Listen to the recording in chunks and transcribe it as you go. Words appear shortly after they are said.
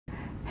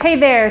Hey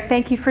there,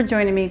 thank you for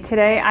joining me.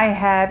 Today I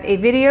have a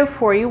video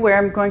for you where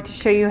I'm going to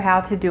show you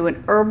how to do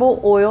an herbal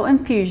oil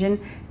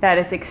infusion that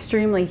is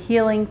extremely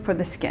healing for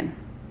the skin.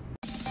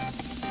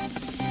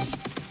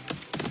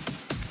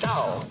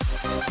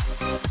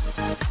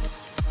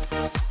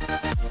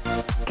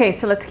 Okay,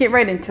 so let's get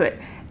right into it.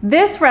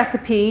 This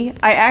recipe,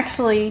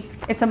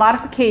 it's a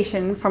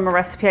modification from a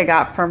recipe I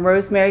got from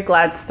Rosemary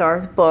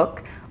Gladstar's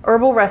book,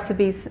 Herbal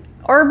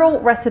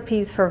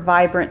Recipes for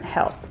Vibrant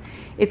Health.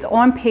 It's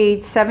on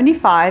page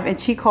 75 and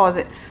she calls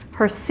it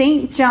her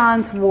St.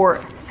 John's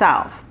wort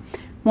salve.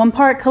 1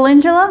 part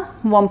calendula,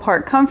 1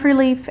 part comfrey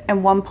leaf,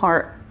 and 1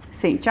 part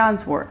St.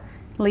 John's wort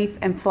leaf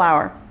and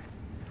flower.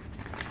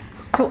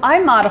 So I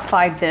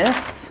modified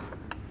this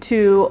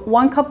to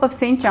 1 cup of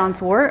St.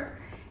 John's wort,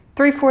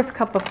 3/4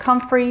 cup of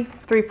comfrey,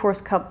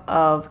 3/4 cup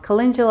of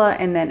calendula,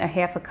 and then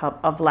 1/2 cup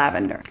of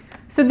lavender.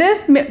 So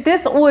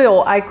this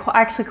oil I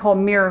actually call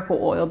miracle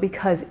oil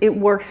because it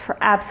works for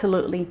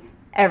absolutely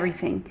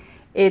everything.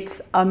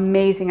 It's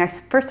amazing. I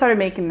first started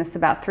making this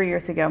about 3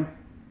 years ago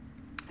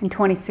in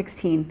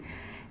 2016,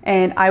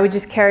 and I would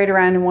just carry it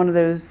around in one of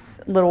those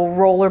little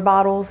roller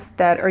bottles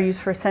that are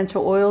used for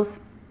essential oils.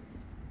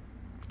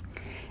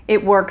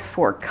 It works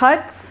for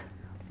cuts,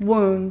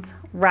 wounds,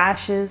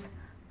 rashes,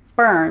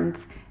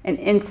 burns, and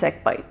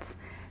insect bites.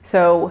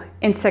 So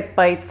insect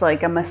bites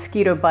like a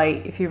mosquito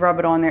bite, if you rub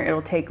it on there,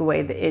 it'll take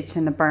away the itch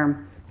and the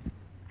burn.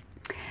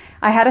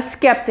 I had a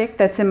skeptic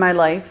that's in my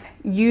life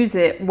use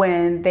it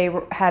when they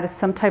had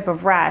some type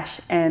of rash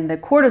and the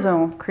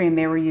cortisone cream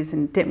they were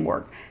using didn't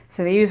work.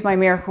 So they used my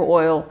miracle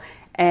oil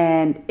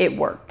and it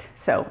worked.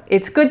 So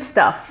it's good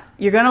stuff.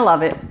 You're gonna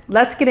love it.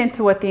 Let's get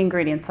into what the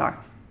ingredients are.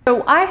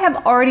 So I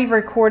have already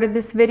recorded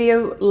this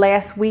video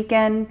last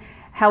weekend.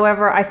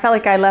 However, I felt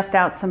like I left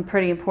out some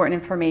pretty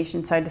important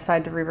information, so I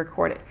decided to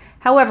re-record it.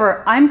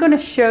 However, I'm going to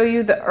show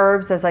you the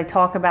herbs as I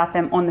talk about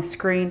them on the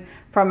screen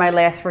from my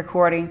last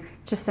recording,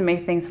 just to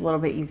make things a little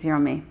bit easier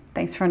on me.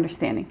 Thanks for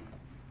understanding.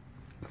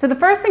 So the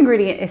first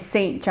ingredient is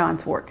St.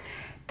 John's wort.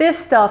 This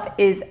stuff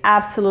is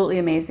absolutely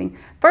amazing.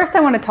 First, I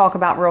want to talk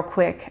about real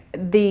quick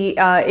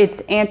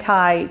its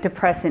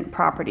antidepressant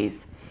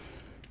properties.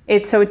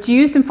 It's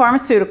used in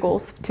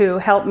pharmaceuticals to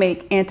help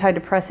make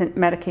antidepressant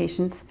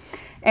medications.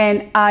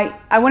 And I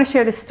want to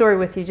share this story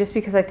with you just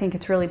because I think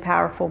it's really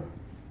powerful.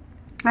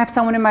 I have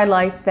someone in my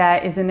life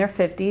that is in their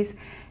 50s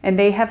and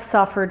they have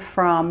suffered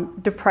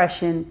from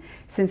depression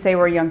since they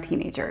were a young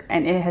teenager,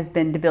 and it has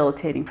been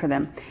debilitating for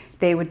them.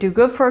 They would do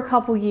good for a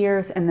couple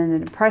years and then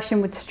the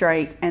depression would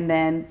strike and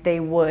then they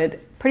would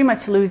pretty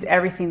much lose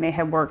everything they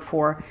had worked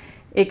for.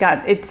 It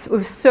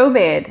was so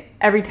bad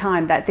every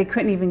time that they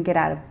couldn't even get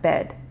out of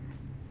bed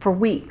for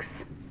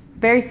weeks.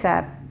 Very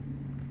sad.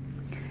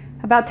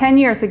 About 10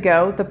 years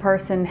ago, the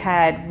person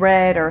had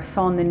read or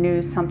saw in the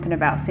news something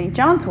about St.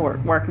 John's wort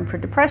working for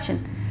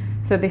depression.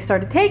 So they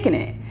started taking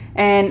it.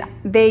 And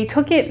they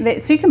took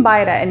it, so you can buy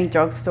it at any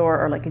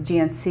drugstore or like a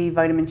GNC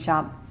vitamin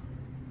shop.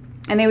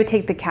 And they would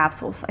take the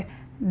capsules.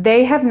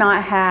 They have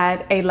not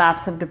had a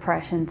lapse of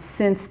depression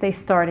since they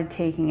started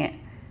taking it.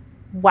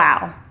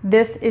 Wow,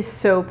 this is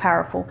so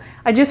powerful.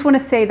 I just want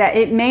to say that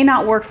it may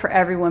not work for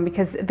everyone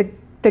because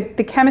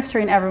the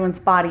chemistry in everyone's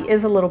body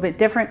is a little bit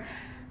different.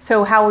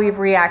 So how we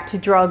react to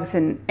drugs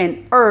and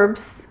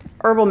herbs,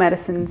 herbal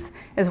medicines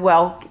as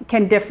well,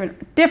 can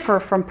differ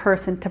from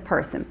person to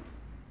person.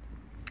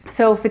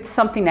 So if it's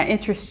something that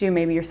interests you,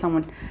 maybe you're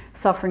someone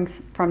suffering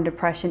from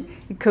depression,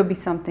 it could be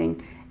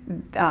something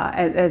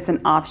as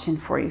an option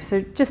for you. So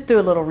just do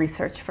a little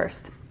research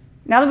first.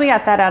 Now that we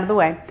got that out of the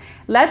way,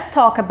 let's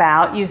talk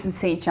about using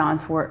St.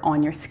 John's wort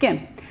on your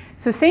skin.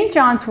 So St.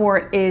 John's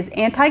wort is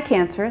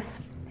anti-cancerous,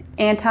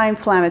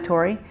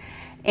 anti-inflammatory,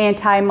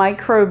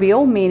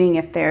 antimicrobial, meaning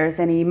if there's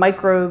any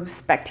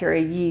microbes,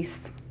 bacteria,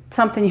 yeast,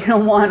 something you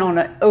don't want on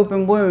an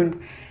open wound,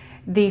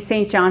 the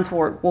St. John's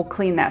wort will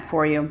clean that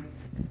for you.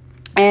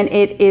 And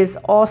it is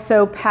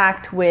also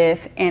packed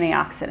with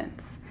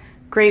antioxidants.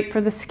 Great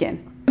for the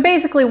skin.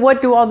 Basically,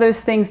 what do all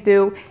those things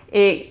do?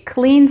 It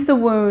cleans the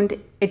wound,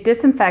 it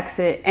disinfects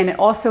it, and it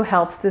also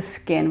helps the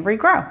skin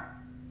regrow.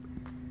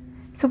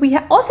 So we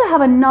also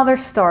have another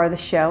star of the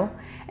show,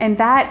 and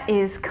that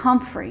is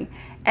comfrey.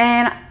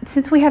 And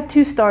since we have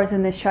 2 stars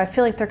in this show, I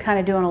feel like they're kind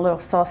of doing a little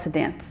salsa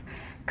dance.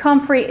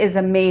 Comfrey is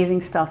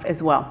amazing stuff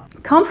as well.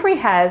 Comfrey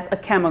has a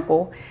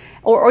chemical,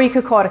 or you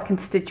could call it a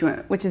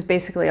constituent, which is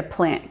basically a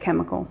plant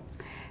chemical,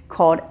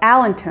 called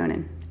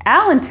allantonin.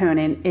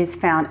 Allantonin is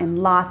found in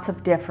lots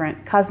of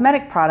different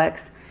cosmetic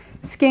products,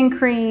 skin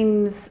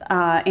creams,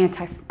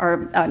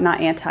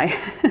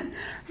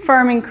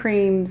 firming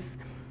creams.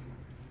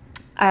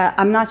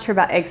 I'm not sure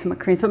about eczema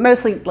creams, but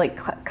mostly like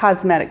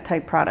cosmetic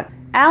type products.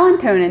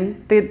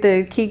 Allantonin,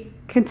 the key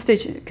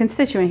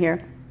constituent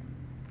here,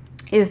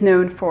 is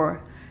known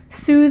for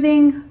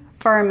soothing,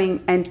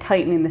 firming, and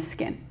tightening the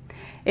skin.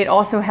 It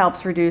also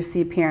helps reduce the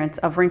appearance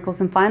of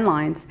wrinkles and fine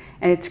lines,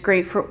 and it's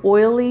great for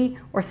oily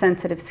or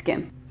sensitive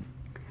skin.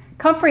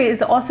 Comfrey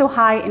is also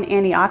high in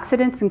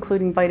antioxidants,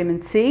 including vitamin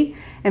C,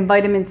 and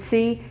vitamin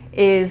C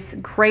is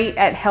great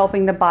at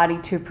helping the body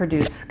to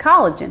produce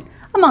collagen.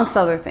 amongst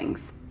other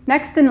things.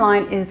 Next in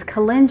line is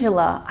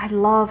calendula. I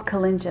love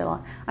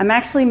calendula. I'm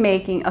actually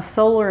making a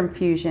solar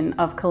infusion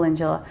of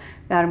calendula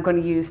that I'm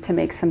going to use to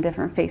make some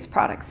different face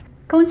products.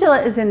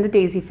 Calendula is in the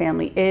daisy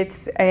family.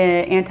 It's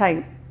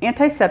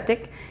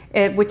antiseptic,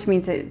 which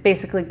means it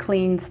basically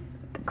cleans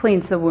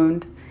the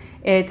wound.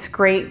 It's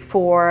great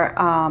for,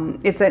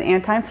 it's an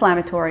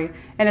anti-inflammatory,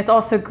 and it's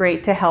also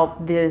great to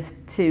help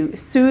to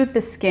soothe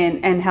the skin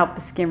and help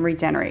the skin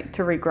regenerate,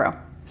 to regrow.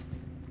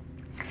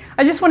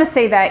 I just want to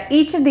say that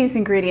each of these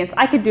ingredients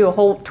I could do a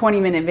whole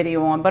 20-minute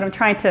video on, but I'm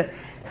trying to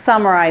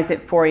summarize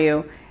it for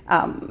you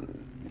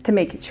to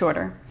make it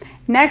shorter.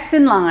 Next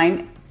in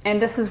line,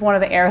 and this is one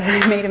of the errors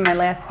I made in my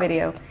last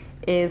video,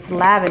 is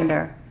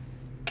lavender.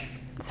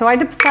 So I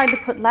decided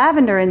to put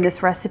lavender in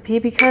this recipe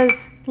because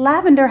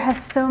lavender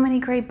has so many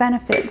great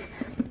benefits.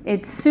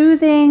 It's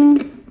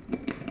soothing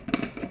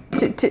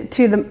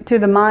to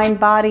the mind,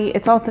 body.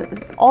 It's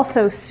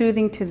also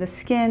soothing to the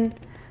skin.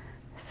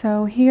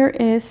 So here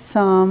is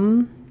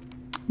some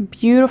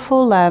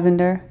beautiful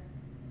lavender.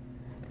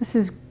 This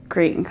is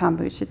great in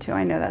kombucha too.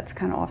 I know that's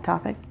kind of off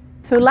topic.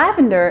 So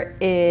lavender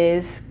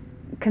is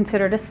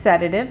considered a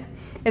sedative.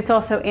 It's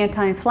also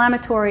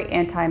anti-inflammatory,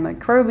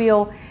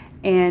 antimicrobial,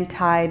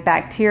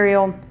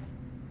 antibacterial,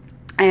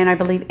 and I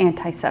believe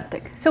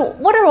antiseptic. So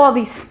what do all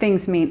these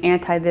things mean?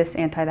 Anti this,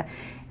 anti that.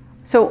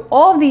 So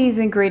all these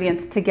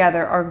ingredients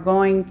together are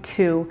going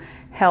to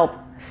help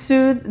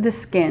soothe the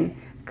skin,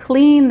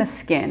 clean the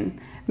skin,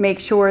 make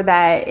sure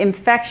that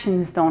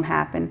infections don't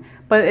happen,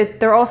 but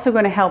they're also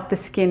going to help the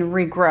skin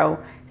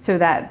regrow so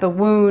that the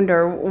wound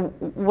or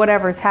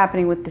whatever is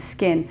happening with the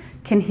skin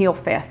can heal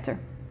faster.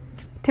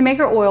 To make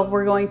our oil,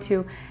 we're going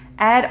to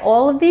add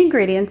all of the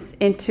ingredients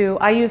into,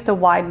 I used a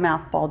wide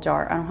mouth ball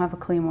jar. I don't have a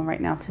clean one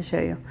right now to show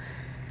you.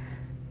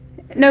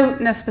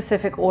 No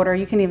specific order.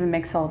 You can even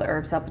mix all the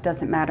herbs up. It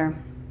doesn't matter.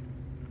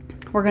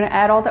 We're going to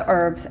add all the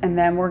herbs, and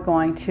then we're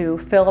going to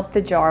fill up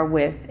the jar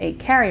with a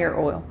carrier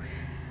oil.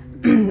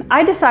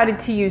 I decided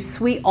to use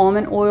sweet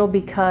almond oil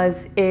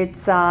because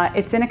it's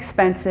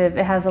inexpensive.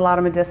 It has a lot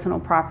of medicinal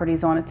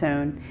properties on its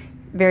own,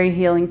 very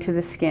healing to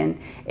the skin.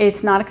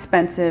 It's not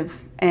expensive,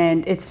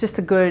 and it's just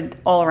a good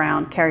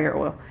all-around carrier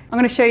oil. I'm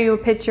going to show you a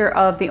picture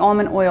of the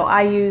almond oil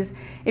I use.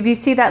 If you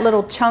see that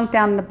little chunk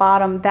down the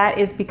bottom, that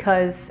is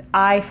because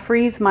I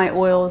freeze my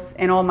oils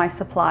and all my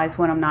supplies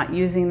when I'm not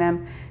using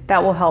them.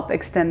 That will help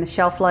extend the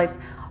shelf life.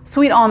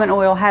 Sweet almond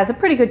oil has a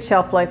pretty good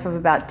shelf life of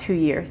about 2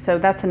 years, so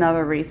that's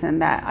another reason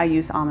that I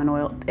use almond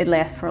oil. It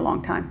lasts for a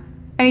long time.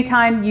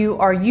 Anytime you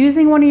are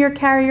using one of your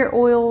carrier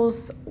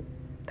oils,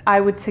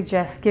 I would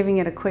suggest giving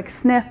it a quick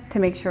sniff to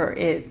make sure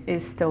it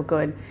is still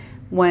good.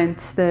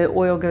 Once the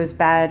oil goes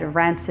bad or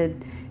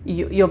rancid,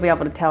 you'll be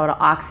able to tell it'll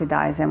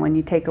oxidize, and when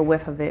you take a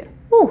whiff of it,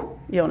 whoo,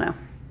 you'll know.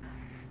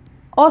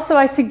 Also,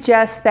 I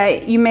suggest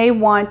that you may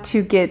want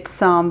to get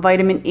some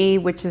vitamin E,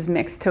 which is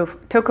mixed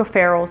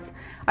tocopherols.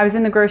 I was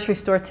in the grocery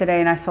store today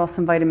and I saw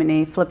some vitamin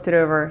E, flipped it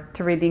over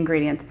to read the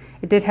ingredients.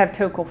 It did have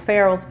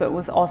tocopherols, but it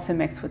was also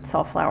mixed with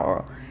safflower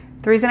oil.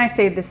 The reason I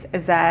say this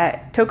is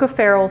that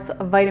tocopherols,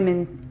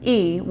 vitamin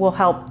E, will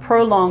help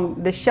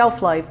prolong the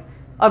shelf life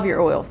of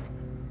your oils.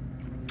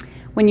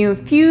 When you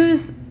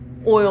infuse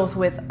oils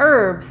with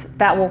herbs,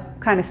 that will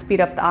kind of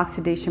speed up the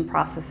oxidation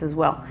process as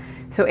well.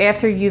 So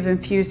after you've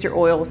infused your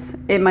oils,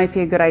 it might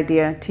be a good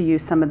idea to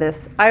use some of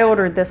this. I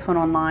ordered this one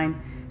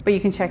online, but you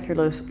can check your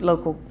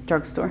local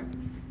drugstore.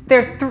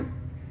 There are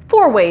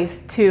 4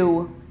 ways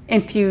to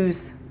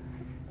infuse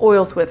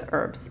oils with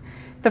herbs.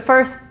 The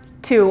first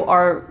 2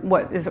 are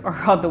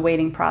called the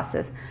waiting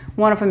process.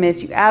 One of them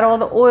is you add all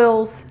the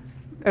oils,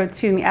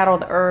 add all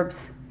the herbs,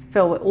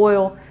 fill with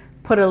oil,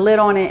 put a lid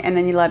on it, and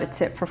then you let it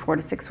sit for 4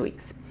 to 6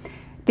 weeks.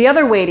 The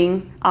other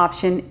waiting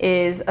option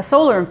is a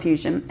solar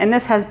infusion, and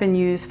this has been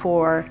used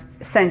for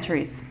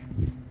centuries.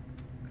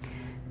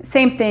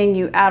 Same thing,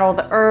 you add all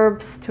the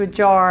herbs to a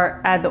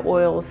jar, add the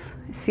oils,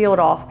 seal it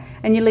off,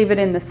 and you leave it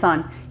in the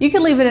sun. You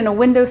can leave it in a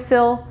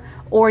windowsill,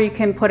 or you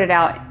can put it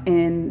out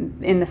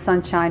in the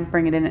sunshine,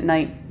 bring it in at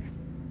night.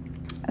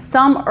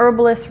 Some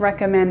herbalists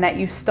recommend that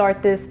you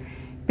start this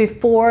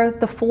before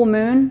the full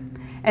moon,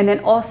 and then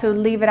also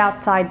leave it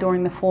outside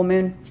during the full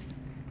moon.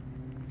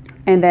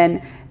 And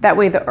then that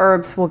way the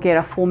herbs will get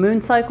a full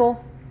moon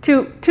cycle.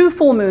 Two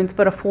full moons,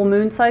 but a full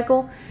moon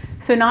cycle.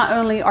 So not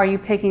only are you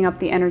picking up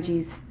the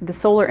energies, the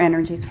solar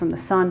energies from the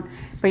sun,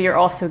 but you're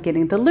also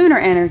getting the lunar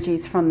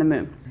energies from the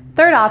moon.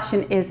 Third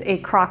option is a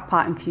crock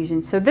pot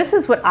infusion. So this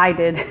is what I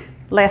did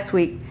last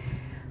week.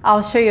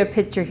 I'll show you a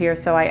picture here.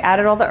 So I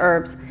added all the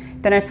herbs,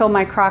 then I filled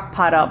my crock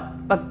pot up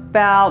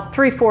about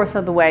 3/4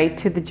 of the way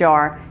to the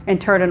jar and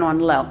turned it on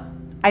low.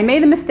 I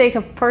made the mistake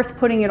of first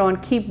putting it on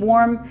keep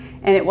warm,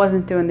 and it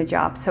wasn't doing the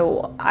job.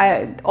 So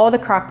all the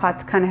crock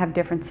pots kind of have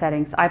different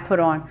settings. I put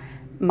on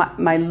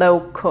my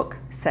low cook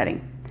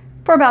setting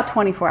for about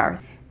 24 hours.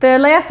 The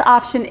last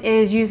option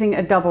is using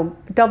a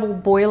double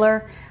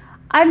boiler.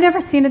 I've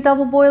never seen a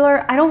double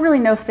boiler. I don't really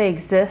know if they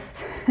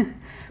exist,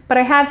 but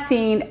I have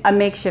seen a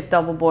makeshift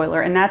double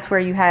boiler, and that's where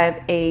you have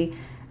a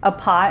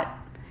pot.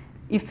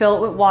 you fill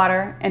it with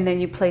water, and then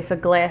you place a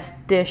glass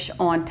dish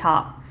on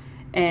top,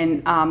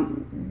 and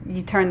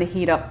you turn the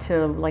heat up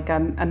to like a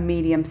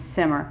medium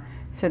simmer,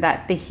 so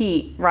that the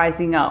heat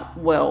rising up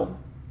will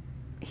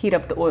heat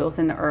up the oils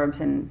and the herbs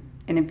and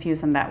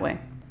infuse them that way.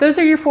 Those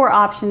are your 4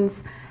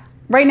 options.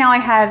 Right now I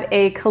have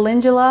a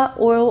calendula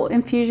oil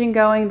infusion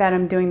going that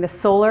I'm doing the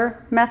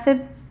solar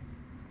method.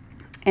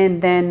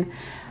 And then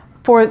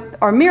for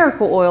our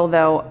miracle oil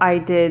though, I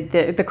did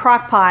the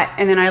crock pot,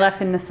 and then I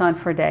left it in the sun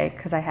for a day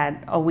because I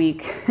had a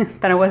week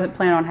that I wasn't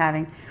planning on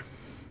having.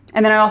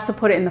 And then I also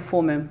put it in the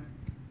full moon.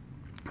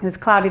 It was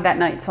cloudy that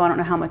night, so I don't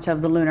know how much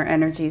of the lunar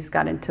energies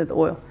got into the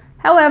oil.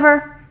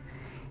 However,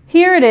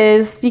 here it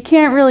is. You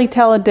can't really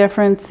tell a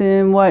difference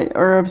in what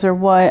herbs are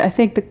what. I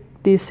think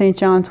the St.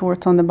 John's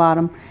wort's on the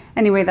bottom.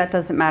 Anyway, that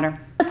doesn't matter.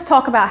 Let's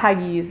talk about how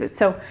you use it.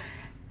 So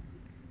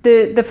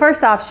the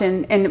first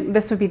option, and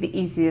this would be the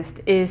easiest,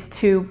 is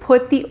to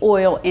put the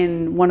oil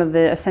in one of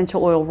the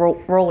essential oil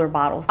roller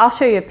bottles. I'll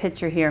show you a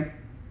picture here.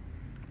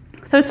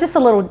 So it's just a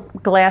little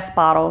glass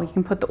bottle. You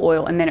can put the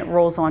oil and then it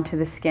rolls onto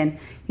the skin.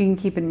 You can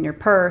keep it in your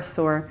purse,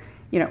 or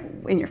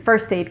in your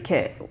first aid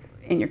kit,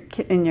 in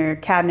your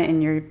cabinet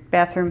in your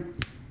bathroom.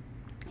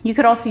 You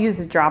could also use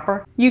a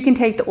dropper. You can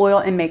take the oil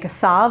and make a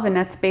salve, and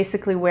that's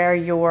basically where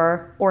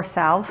or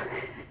salve.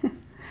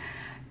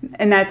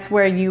 And that's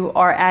where you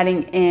are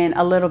adding in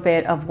a little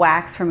bit of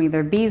wax from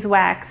either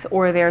beeswax,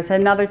 or there's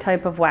another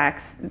type of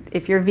wax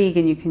if you're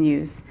vegan you can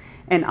use,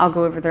 and I'll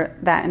go over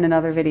that in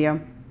another video.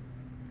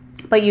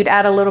 But you'd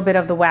add a little bit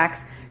of the wax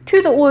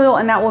to the oil,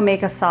 and that will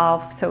make a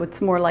salve, so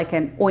it's more like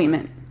an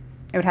ointment.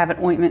 It would have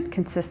an ointment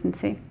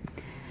consistency.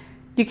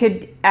 You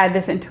could add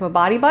this into a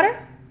body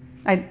butter.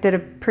 I did a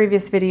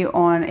previous video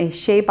on a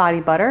shea body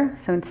butter,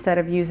 so instead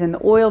of using the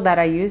oil that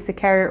I use, the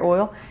carrier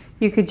oil,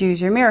 you could use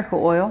your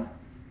miracle oil,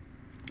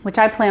 which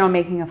I plan on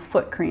making a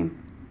foot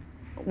cream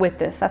with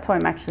this. That's why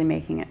I'm actually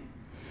making it.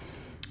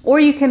 Or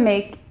you can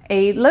make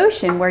a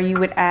lotion where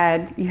you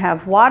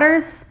have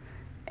waters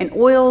and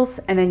oils,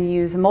 and then you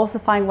use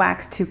emulsifying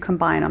wax to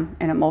combine them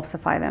and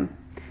emulsify them.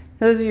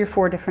 Those are your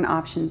 4 different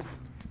options.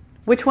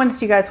 Which ones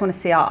do you guys want to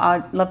see?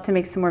 I'd love to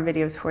make some more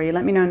videos for you.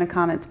 Let me know in the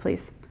comments,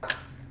 please.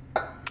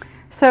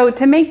 So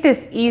to make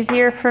this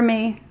easier for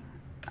me,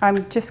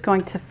 I'm just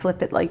going to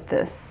flip it like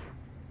this.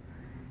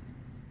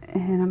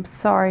 And I'm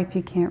sorry if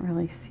you can't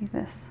really see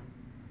this.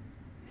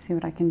 See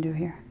what I can do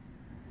here.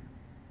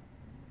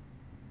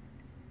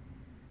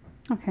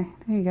 Okay,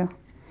 there you go.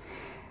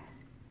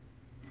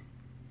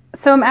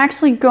 So I'm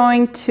actually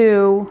going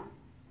to,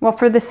 well,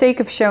 for the sake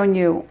of showing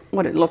you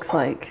what it looks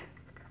like,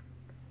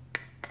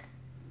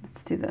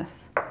 let's do this.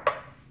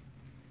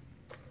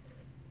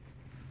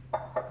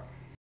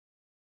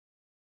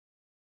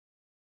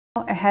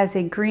 It has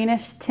a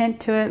greenish tint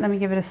to it. Let me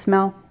give it a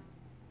smell.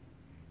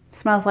 It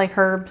smells like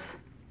herbs.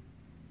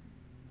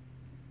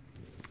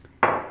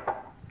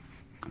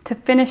 To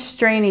finish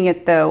straining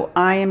it though,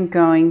 I am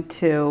going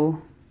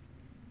to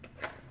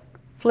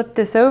flip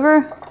this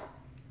over,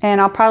 and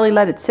I'll probably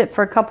let it sit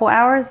for a couple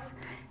hours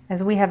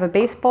as we have a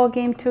baseball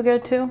game to go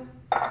to.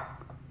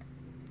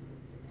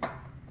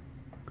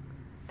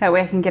 That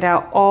way I can get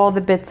out all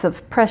the bits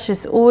of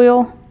precious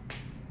oil.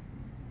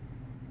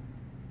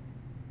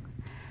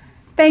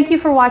 Thank you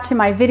for watching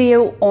my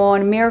video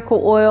on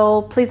miracle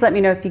oil. Please let me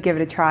know if you give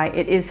it a try.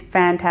 It is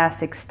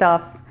fantastic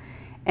stuff,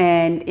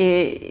 and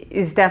it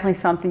is definitely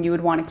something you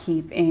would want to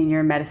keep in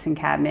your medicine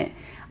cabinet.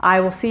 I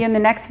will see you in the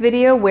next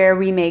video where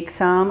we make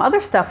some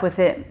other stuff with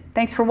it.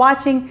 Thanks for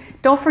watching.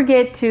 Don't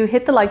forget to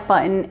hit the like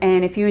button,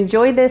 and if you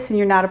enjoyed this and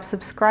you're not a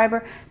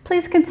subscriber,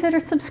 please consider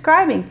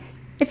subscribing.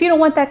 If you don't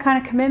want that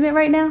kind of commitment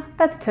right now,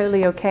 that's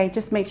totally okay.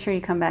 Just make sure you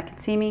come back and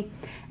see me.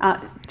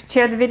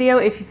 Share the video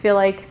if you feel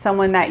like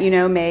someone that you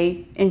know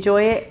may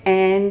enjoy it,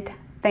 and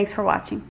thanks for watching.